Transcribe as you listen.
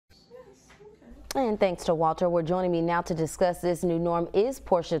And thanks to Walter. We're joining me now to discuss this new norm is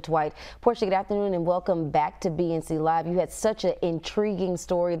Portia Twite. Portia, good afternoon and welcome back to BNC Live. You had such an intriguing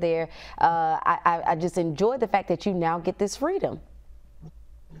story there. I just enjoyed the fact that you now get this freedom.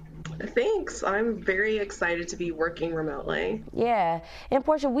 Thanks. I'm very excited to be working remotely. Yeah. And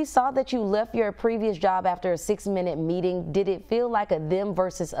Portia, we saw that you left your previous job after a 6-minute meeting. Did it feel like a them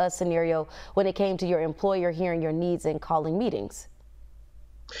versus us scenario when it came to your employer hearing your needs and calling meetings?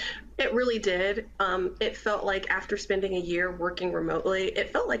 It really did. It felt like after spending a year working remotely,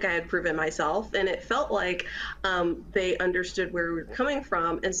 it felt like I had proven myself, and it felt like they understood where we were coming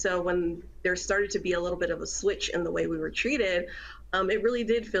from. And so when there started to be a little bit of a switch in the way we were treated, it really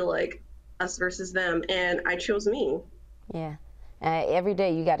did feel like us versus them, and I chose me. Yeah. Every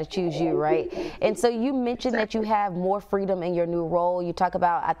day you got to choose you, right? And so you mentioned that you have more freedom in your new role. You talk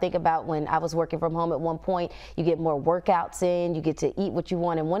about, I think about when I was working from home at one point, you get more workouts in, you get to eat what you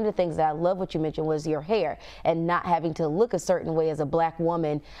want. And one of the things that I love what you mentioned was your hair and not having to look a certain way as a black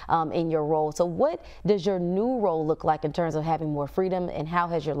woman in your role. So what does your new role look like in terms of having more freedom, and how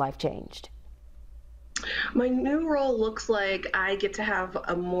has your life changed? My new role looks like I get to have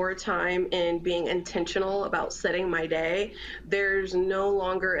more time in being intentional about setting my day. There's no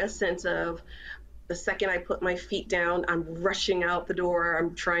longer a sense of the second I put my feet down, I'm rushing out the door.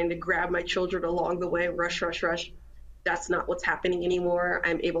 I'm trying to grab my children along the way, rush, rush, rush. That's not what's happening anymore.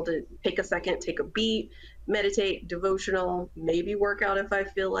 I'm able to take a second, take a beat, meditate, devotional, maybe work out if I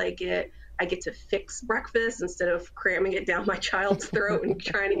feel like it. I get to fix breakfast instead of cramming it down my child's throat and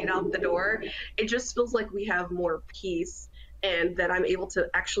trying to get out the door. It just feels like we have more peace and that I'm able to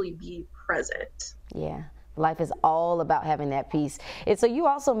actually be present. Yeah. Life is all about having that peace. And so you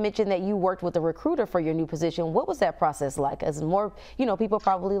also mentioned that you worked with a recruiter for your new position. What was that process like? As more, people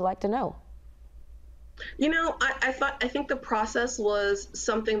probably like to know. I think the process was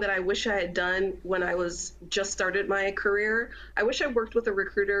something that I wish I had done when I was just started my career. I wish I worked with a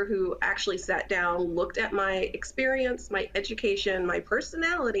recruiter who actually sat down, looked at my experience, my education, my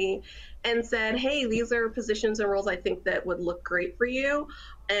personality, and said, hey, these are positions and roles I think that would look great for you.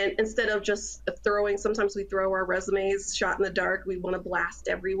 And instead of just sometimes we throw our resumes shot in the dark, we want to blast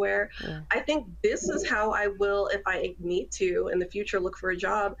everywhere. Yeah. I think this is how I will, if I need to in the future, look for a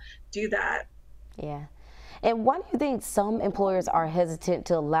job, do that. Yeah. And why do you think some employers are hesitant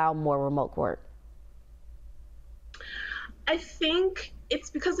to allow more remote work? I think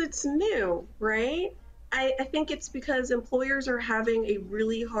it's because it's new, right? I think it's because employers are having a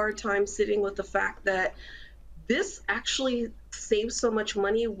really hard time sitting with the fact that this actually saves so much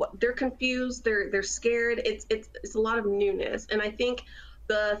money. They're confused, they're scared. It's a lot of newness. And I think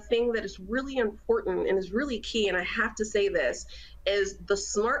the thing that is really important and is really key, and I have to say this, is the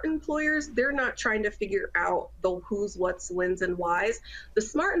smart employers, they're not trying to figure out the who's, what's, whens, and whys. The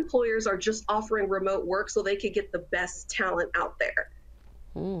smart employers are just offering remote work so they could get the best talent out there.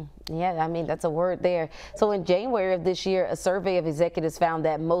 Yeah, I mean, that's a word there. So in January of this year, a survey of executives found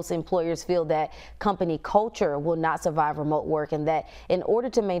that most employers feel that company culture will not survive remote work, and that in order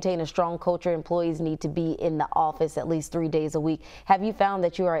to maintain a strong culture, employees need to be in the office at least 3 days a week. Have you found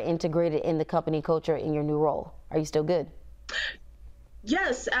that you are integrated in the company culture in your new role? Are you still good?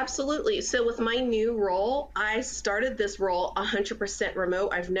 Yes, absolutely. So with my new role, I started this role 100% remote.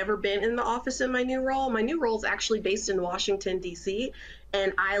 I've never been in the office in my new role. My new role is actually based in Washington, D.C.,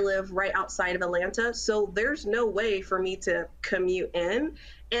 and I live right outside of Atlanta. So there's no way for me to commute in,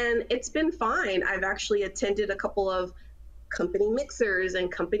 and it's been fine. I've actually attended a couple of company mixers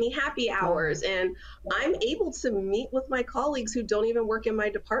and company happy hours, and I'm able to meet with my colleagues who don't even work in my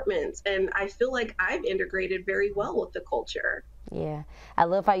departments, and I feel like I've integrated very well with the culture. Yeah, I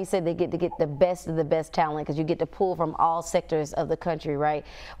love how you said they get to get the best of the best talent, because you get to pull from all sectors of the country, right?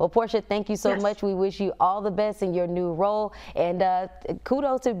 Well, Portia, thank you so much. We wish you all the best in your new role, and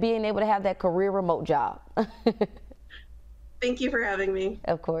kudos to being able to have that career remote job. Thank you for having me.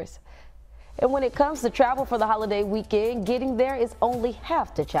 Of course. And when it comes to travel for the holiday weekend, getting there is only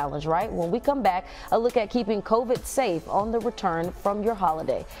half the challenge, right? When we come back, a look at keeping COVID safe on the return from your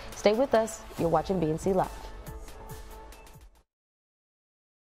holiday. Stay with us. You're watching BNC Live.